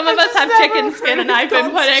 Because some of us have chicken skin, and I've been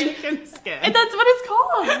putting... chicken skin. And that's what it's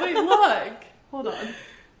called. Wait, look.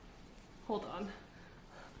 Hold on.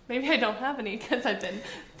 Maybe I don't have any because I've been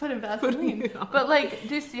putting Vaseline. But, like,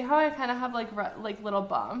 do you see how I kind of have, like little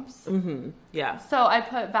bumps? Mm-hmm. Yeah. So I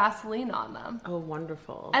put Vaseline on them. Oh,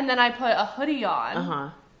 wonderful. And then I put a hoodie on. Uh-huh.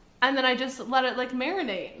 And then I just let it, like,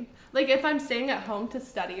 marinate. Like, if I'm staying at home to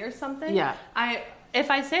study or something. Yeah.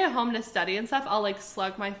 If I stay at home to study and stuff, I'll, like,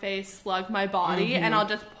 slug my face, slug my body, and I'll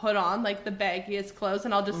just put on, like, the baggiest clothes,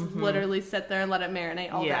 and I'll just literally sit there and let it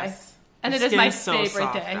marinate all day. And it is my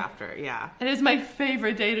favorite day. After, yeah. It is my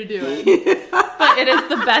favorite day to do it. But it is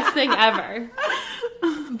the best thing ever.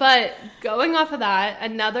 But going off of that,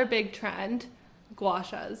 another big trend, gua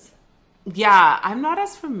shas. Yeah, I'm not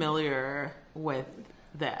as familiar with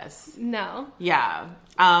this. No. Yeah.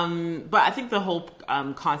 But I think the whole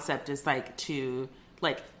concept is, like, to,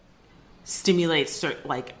 like, stimulate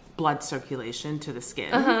like blood circulation to the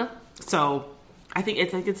skin. Uh-huh. So I think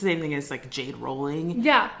it's the same thing as, like, jade rolling.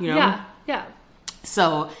 Yeah. You know? Yeah.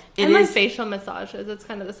 So and like facial massages, it's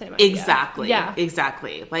kind of the same idea. Exactly. Yeah.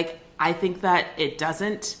 Exactly. Like, I think that it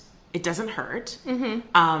doesn't hurt.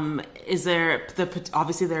 Mm-hmm. Is there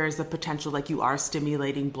obviously there is the potential, like, you are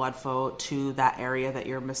stimulating blood flow to that area that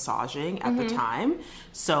you're massaging at the time.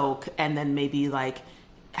 So, and then maybe, like,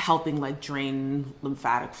 helping, like, drain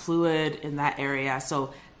lymphatic fluid in that area.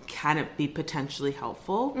 So can it be potentially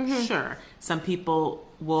helpful? Mm-hmm. Sure. Some people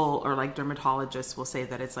will, or, like, dermatologists will say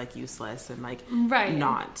that it's, like, useless and, like,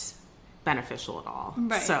 not beneficial at all.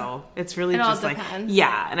 Right. So it's really just like,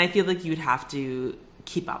 yeah. And I feel like you'd have to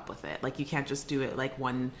keep up with it. Like, you can't just do it, like,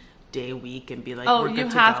 one day a week and be like, oh, you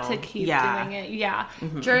have to keep doing it. Yeah.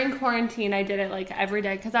 Mm-hmm. During quarantine, I did it, like, every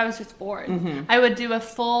day because I was just bored. Mm-hmm. I would do a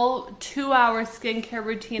full 2-hour skincare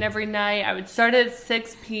routine every night. I would start at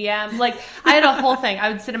 6 p.m. Like, I had a whole thing. I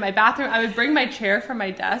would sit in my bathroom. I would bring my chair from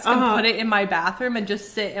my desk and put it in my bathroom and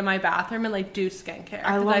just sit in my bathroom and, like, do skincare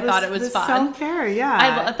because I thought it was fun. Self-care,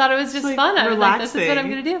 yeah. I thought it was just fun. I was like, this is what I'm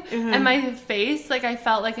going to do. Mm-hmm. And my face, like, I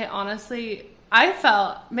felt like it honestly... I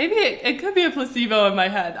felt, maybe it could be a placebo in my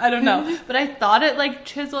head, I don't know, but I thought it, like,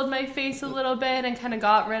 chiseled my face a little bit and kind of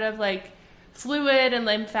got rid of, like, fluid and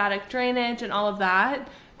lymphatic drainage and all of that.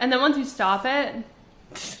 And then once you stop it,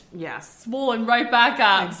 swollen right back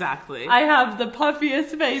up. Exactly. I have the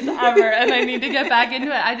puffiest face ever and I need to get back into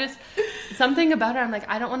it. Something about it, I'm like,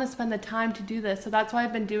 I don't want to spend the time to do this. So that's why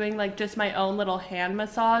I've been doing, like, just my own little hand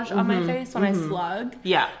massage on my face when I slug.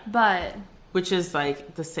 Yeah. But... which is,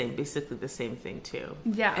 like, basically the same thing, too.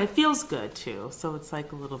 Yeah. It feels good, too. So it's,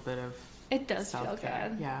 like, a little bit of it does self-care. Feel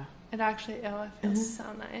good. Yeah. It actually, it feels so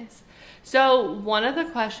nice. So one of the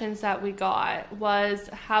questions that we got was,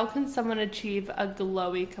 how can someone achieve a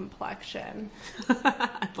glowy complexion?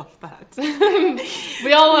 I love that.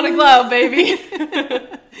 We all want to glow, baby.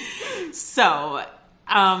 So...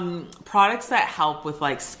 products that help with,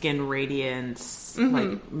 like, skin radiance,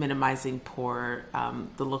 like minimizing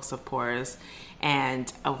the looks of pores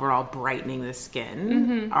and overall brightening the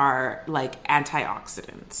skin are, like,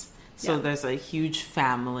 antioxidants. So there's a huge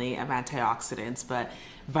family of antioxidants, but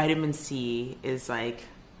vitamin C is, like,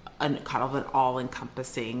 kind of an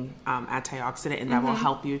all-encompassing antioxidant, and that will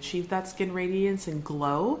help you achieve that skin radiance and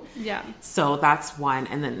glow. Yeah. So that's one.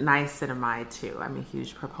 And then niacinamide, too. I'm a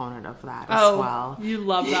huge proponent of that as well. You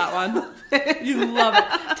love that one. You love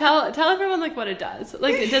it. Tell everyone, like, what it does.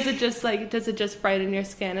 Like, does it just brighten your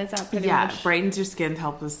skin? Is that pretty much? Yeah, brightens your skin,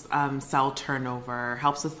 helps with cell turnover,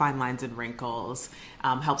 helps with fine lines and wrinkles,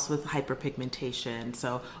 helps with hyperpigmentation.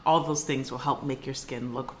 So all those things will help make your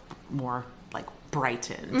skin look more, like,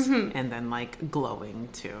 brightened and then, like, glowing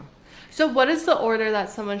too. So what is the order that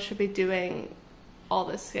someone should be doing all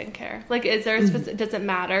this skincare? Like, is there does it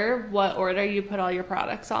matter what order you put all your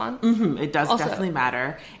products on? It does definitely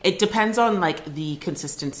matter. It depends on, like, the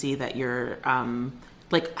consistency that you're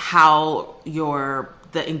like, how your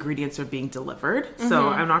the ingredients are being delivered. So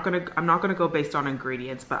I'm not gonna go based on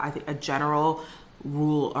ingredients, but I think a general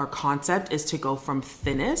rule or concept is to go from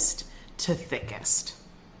thinnest to thickest.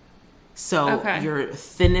 So your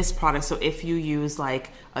thinnest product. So if you use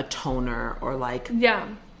like a toner or like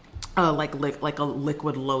a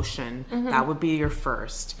liquid lotion, that would be your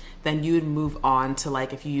first. Then you would move on to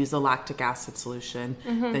like if you use a lactic acid solution,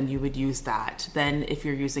 then you would use that. Then if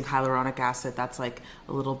you're using hyaluronic acid, that's like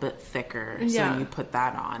a little bit thicker, so you put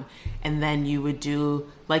that on. And then you would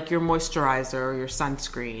do like your moisturizer or your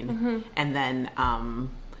sunscreen. And then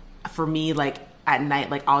for me, like at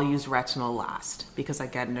night, like I'll use retinol last because I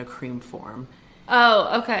get in a cream form.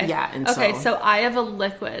 Oh, okay. Yeah. And so I have a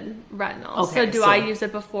liquid retinol. Okay, so do I use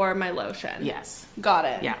it before my lotion? Yes. Got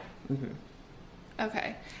it. Yeah.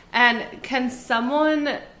 Okay. And can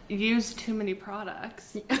someone use too many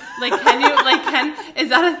products? Like, is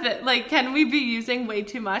that a thing? Like, can we be using way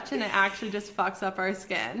too much and it actually just fucks up our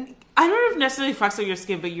skin? I don't know if necessarily fucks up your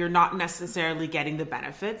skin, but you're not necessarily getting the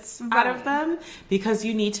benefits out of them because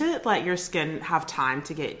you need to let your skin have time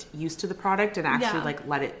to get used to the product and actually like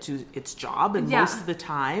let it do its job. And most of the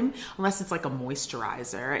time, unless it's like a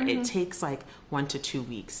moisturizer, it takes like 1 to 2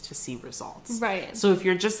 weeks to see results. Right. So if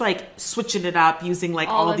you're just like switching it up, using like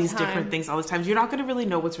all of these time. different things all the time, you're not going to really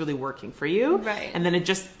know what's really working for you. Right. And then it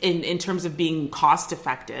just, in terms of being cost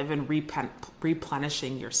effective and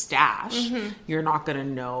replenishing your stash, you're not going to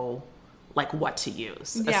know like what to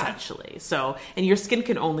use essentially. So, and your skin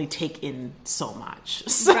can only take in so much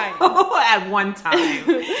at one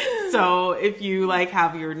time. So if you like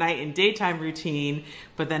have your night and daytime routine,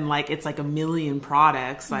 but then like it's like a million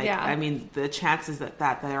products, like I mean the chances that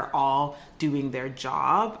they're all doing their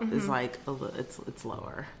job is like it's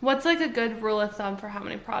lower. What's like a good rule of thumb for how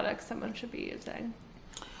many products someone should be using?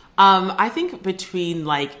 I think between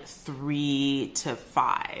like 3 to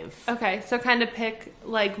 5. Okay, so kind of pick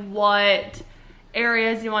like what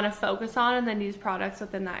areas you want to focus on and then use products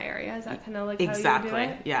within that area. Is that kind of like how you do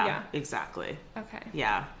it? Yeah, exactly. Okay.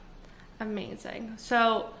 Yeah. Amazing.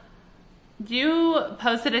 So you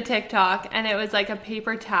posted a TikTok and it was like a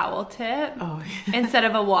paper towel tip instead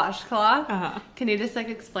of a washcloth. Can you just like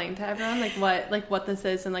explain to everyone like what this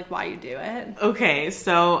is and like why you do it? Okay,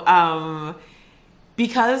 so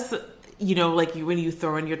because you know, like when you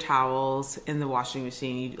throw in your towels in the washing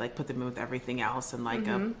machine, you like put them in with everything else, and like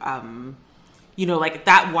you know, like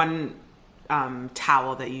that one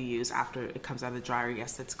towel that you use after it comes out of the dryer,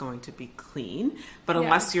 yes, it's going to be clean, but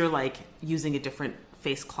unless you're like using a different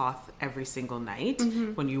face cloth every single night,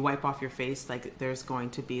 when you wipe off your face, like there's going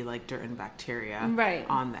to be like dirt and bacteria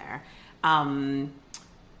on there.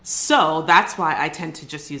 So that's why I tend to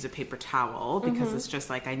just use a paper towel because it's just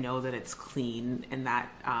like I know that it's clean and that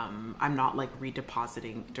I'm not like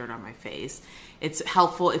redepositing dirt on my face. It's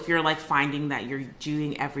helpful if you're like finding that you're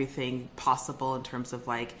doing everything possible in terms of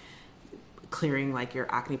like clearing like your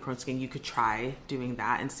acne prone skin. You could try doing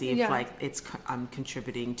that and see if like it's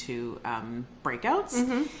contributing to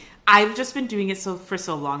breakouts. I've just been doing it for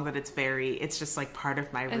so long that it's just like part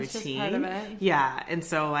of my routine. Just part of it. Yeah, and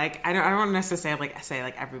so like I don't necessarily like say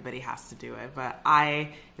like everybody has to do it, but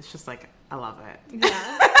it's just like I love it.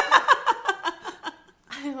 Yeah.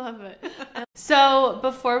 I love it. So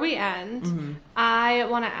before we end, I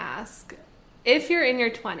want to ask, if you're in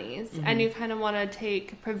your 20s and you kind of want to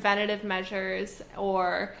take preventative measures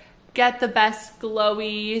or get the best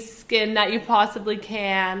glowy skin that you possibly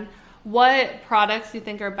can, what products do you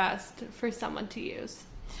think are best for someone to use?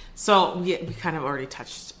 So we kind of already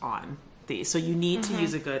touched on these. So you need to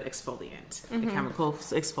use a good exfoliant, a chemical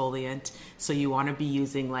exfoliant. So you want to be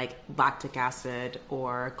using like lactic acid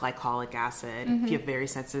or glycolic acid. If you have very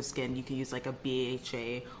sensitive skin, you can use like a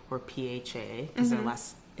BHA or PHA because they're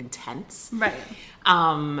less intense. Right.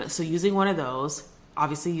 So using one of those,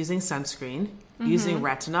 obviously using sunscreen, using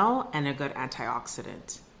retinol, and a good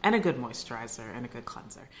antioxidant. And a good moisturizer and a good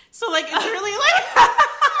cleanser. So like it's really like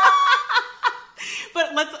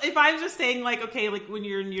but if I'm just saying like, okay, like when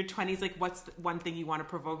you're in your 20s, like what's the one thing you want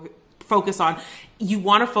to focus on? You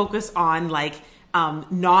want to focus on like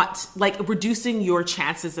not like reducing your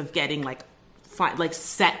chances of getting like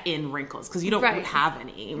set in wrinkles because you don't have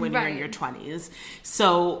any when you're in your 20s.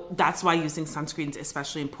 So that's why using sunscreen is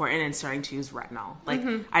especially important and starting to use retinol. Like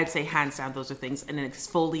I'd say hands down, those are things. And an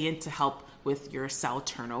exfoliant to help with your cell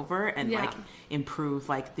turnover and like improve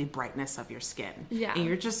like the brightness of your skin. Yeah. And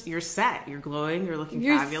you're set. You're glowing. You're looking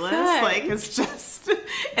fabulous. Set. Like it's just,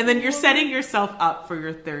 and then you're setting yourself up for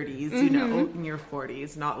your 30s, you know, in your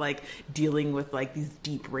 40s, not like dealing with like these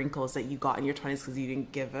deep wrinkles that you got in your 20s because you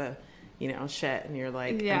didn't give a shit, and you're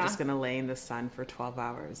like, I'm just gonna lay in the sun for 12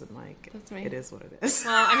 hours, and like, that's me. It is what it is.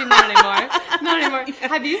 Well, I mean, not anymore. Not anymore. Yeah.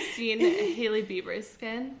 Have you seen Hailey Bieber's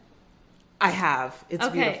skin? I have. It's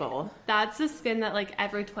beautiful. That's the skin that like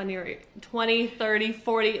every 20, 30,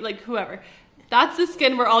 40, like whoever. That's the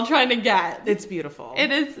skin we're all trying to get. It's beautiful. It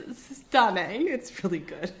is stunning. It's really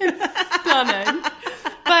good. It's stunning.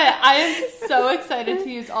 But I am so excited to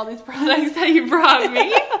use all these products that you brought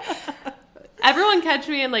me. Everyone catch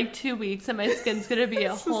me in like 2 weeks and my skin's going to be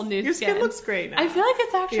a whole new skin. Your skin looks great now. I feel like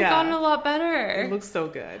it's actually gotten a lot better. It looks so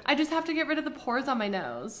good. I just have to get rid of the pores on my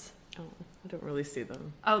nose. Oh, I don't really see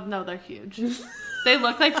them. Oh, no, they're huge. They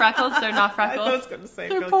look like freckles. They're not freckles. I was going to say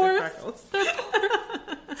they're pores. Freckles. They're pores.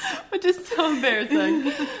 Which is so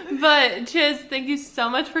embarrassing. But Chiz, thank you so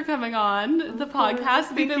much for coming on the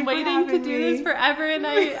podcast. We've been waiting to do this forever, and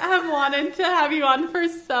I have wanted to have you on for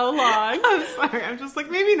so long. I'm sorry. I'm just like,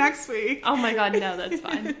 maybe next week. Oh my God, no, that's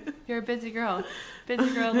fine. You're a busy girl. Busy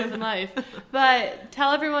girl living life. But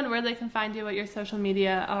tell everyone where they can find you, what your social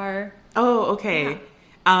media are. Oh, okay.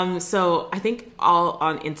 Yeah. So I think all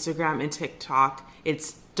on Instagram and TikTok,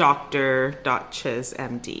 it's dr.chizmd,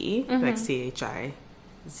 like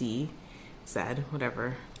CHIZZ,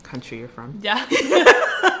 whatever country you're from. Yeah.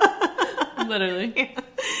 Literally.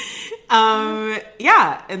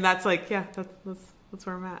 Yeah. And that's like, that's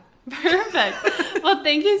where I'm at. Perfect. Well,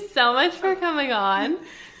 thank you so much for coming on.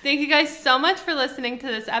 Thank you guys so much for listening to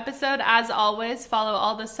this episode. As always, follow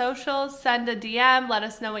all the socials, send a DM, let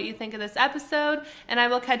us know what you think of this episode, and I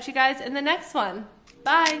will catch you guys in the next one.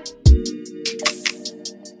 Bye.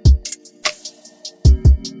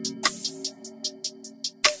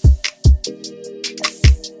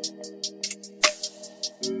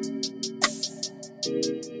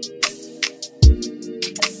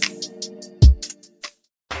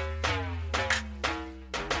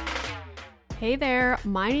 Hey there,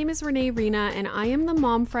 my name is Renee Rena, and I am the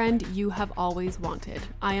mom friend you have always wanted.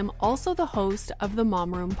 I am also the host of the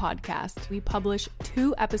Mom Room podcast. We publish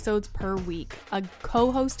 2 episodes per week, a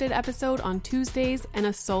co-hosted episode on Tuesdays and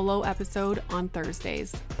a solo episode on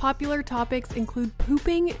Thursdays. Popular topics include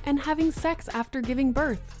pooping and having sex after giving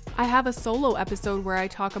birth. I have a solo episode where I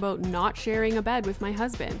talk about not sharing a bed with my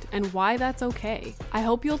husband and why that's okay. I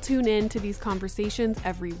hope you'll tune in to these conversations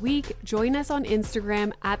every week, join us on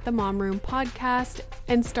Instagram at the Mom Room Podcast,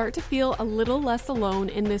 and start to feel a little less alone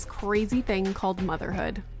in this crazy thing called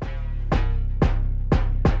motherhood.